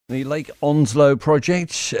The Lake Onslow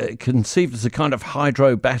project, conceived as a kind of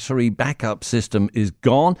hydro battery backup system, is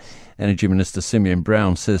gone. Energy Minister Simeon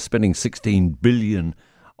Brown says spending $16 billion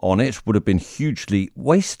on it would have been hugely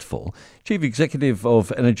wasteful. Chief Executive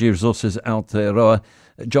of Energy Resources Aotearoa,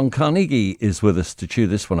 John Carnegie, is with us to chew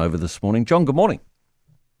this one over this morning. John, good morning.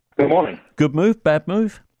 Good morning. Good move, bad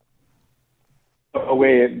move?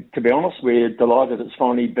 To be honest, we're delighted it's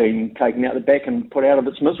finally been taken out the back and put out of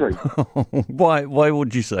its misery. Why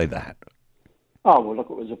would you say that? Oh, well, look,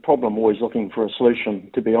 it was a problem, always looking for a solution,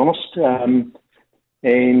 to be honest.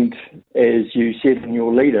 And as you said in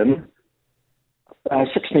your lead-in,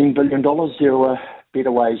 $16 billion, there were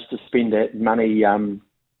better ways to spend that money. And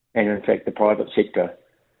in fact, the private sector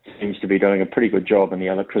seems to be doing a pretty good job in the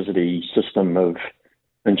electricity system of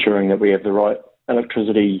ensuring that we have the right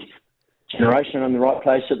electricity generation in the right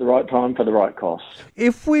place at the right time for the right cost.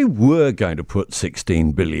 If we were going to put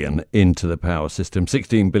 $16 billion into the power system,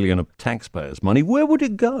 $16 billion of taxpayers' money, where would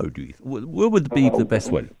it go? Where would be the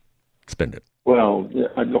best way to spend it? Well,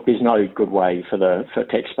 look, there's no good way for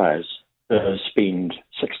taxpayers to spend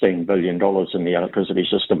 $16 billion in the electricity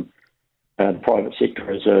system. The private sector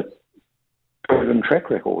has a proven track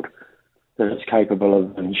record that it's capable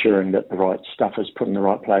of ensuring that the right stuff is put in the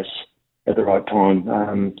right place at the right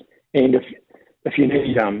time. And if you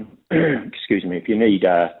need, if you need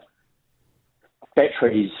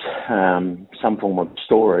batteries, some form of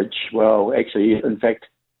storage, well, actually, in fact,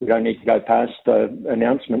 we don't need to go past the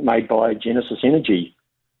announcement made by Genesis Energy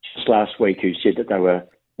just last week, who said that they were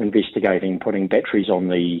investigating putting batteries on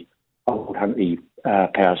the old Huntley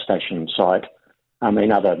power station site.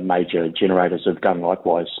 And other major generators have done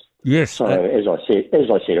likewise. Yes. So as I said,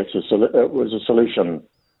 it was a solution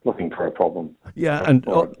looking for a problem. Yeah, and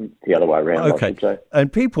the other way around. Okay,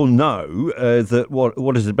 and people know that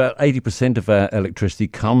what is it, about 80% of our electricity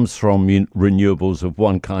comes from renewables of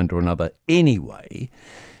one kind or another anyway.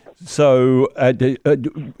 So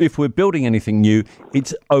if we're building anything new,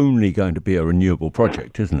 it's only going to be a renewable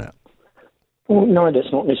project, isn't it? Well, no,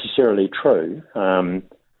 that's not necessarily true.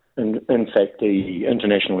 In fact, the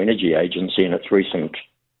International Energy Agency, in its recent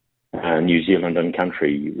New Zealand and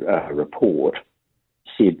country report,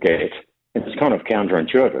 said that, and it's kind of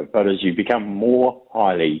counterintuitive, but as you become more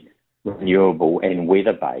highly renewable and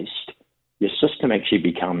weather-based, your system actually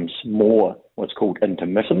becomes more what's called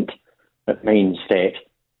intermittent. It means that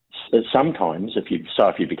sometimes, if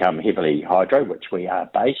you become heavily hydro, which we are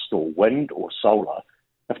based, or wind or solar,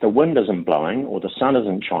 if the wind isn't blowing or the sun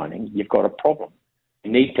isn't shining, you've got a problem.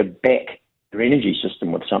 You need to back your energy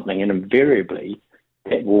system with something, and invariably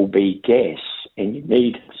that will be gas. And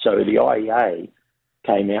so the IEA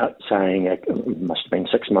came out saying, it must have been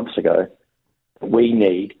 6 months ago, we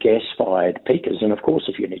need gas-fired peakers. And of course,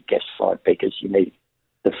 if you need gas-fired peakers, you need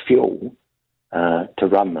the fuel to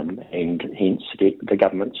run them, and hence the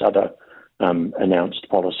government's other announced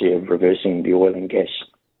policy of reversing the oil and gas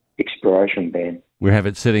exploration ban. We have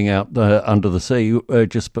it sitting out under the sea,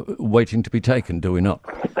 just waiting to be taken, do we not?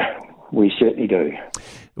 We certainly do.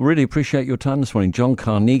 Really appreciate your time this morning. John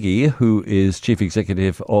Carnegie, who is Chief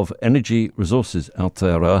Executive of Energy Resources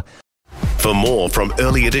Aotearoa. For more from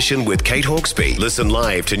Early Edition with Kate Hawkesby, listen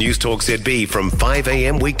live to News Talk ZB from 5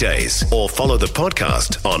 a.m. weekdays or follow the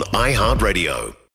podcast on iHeartRadio.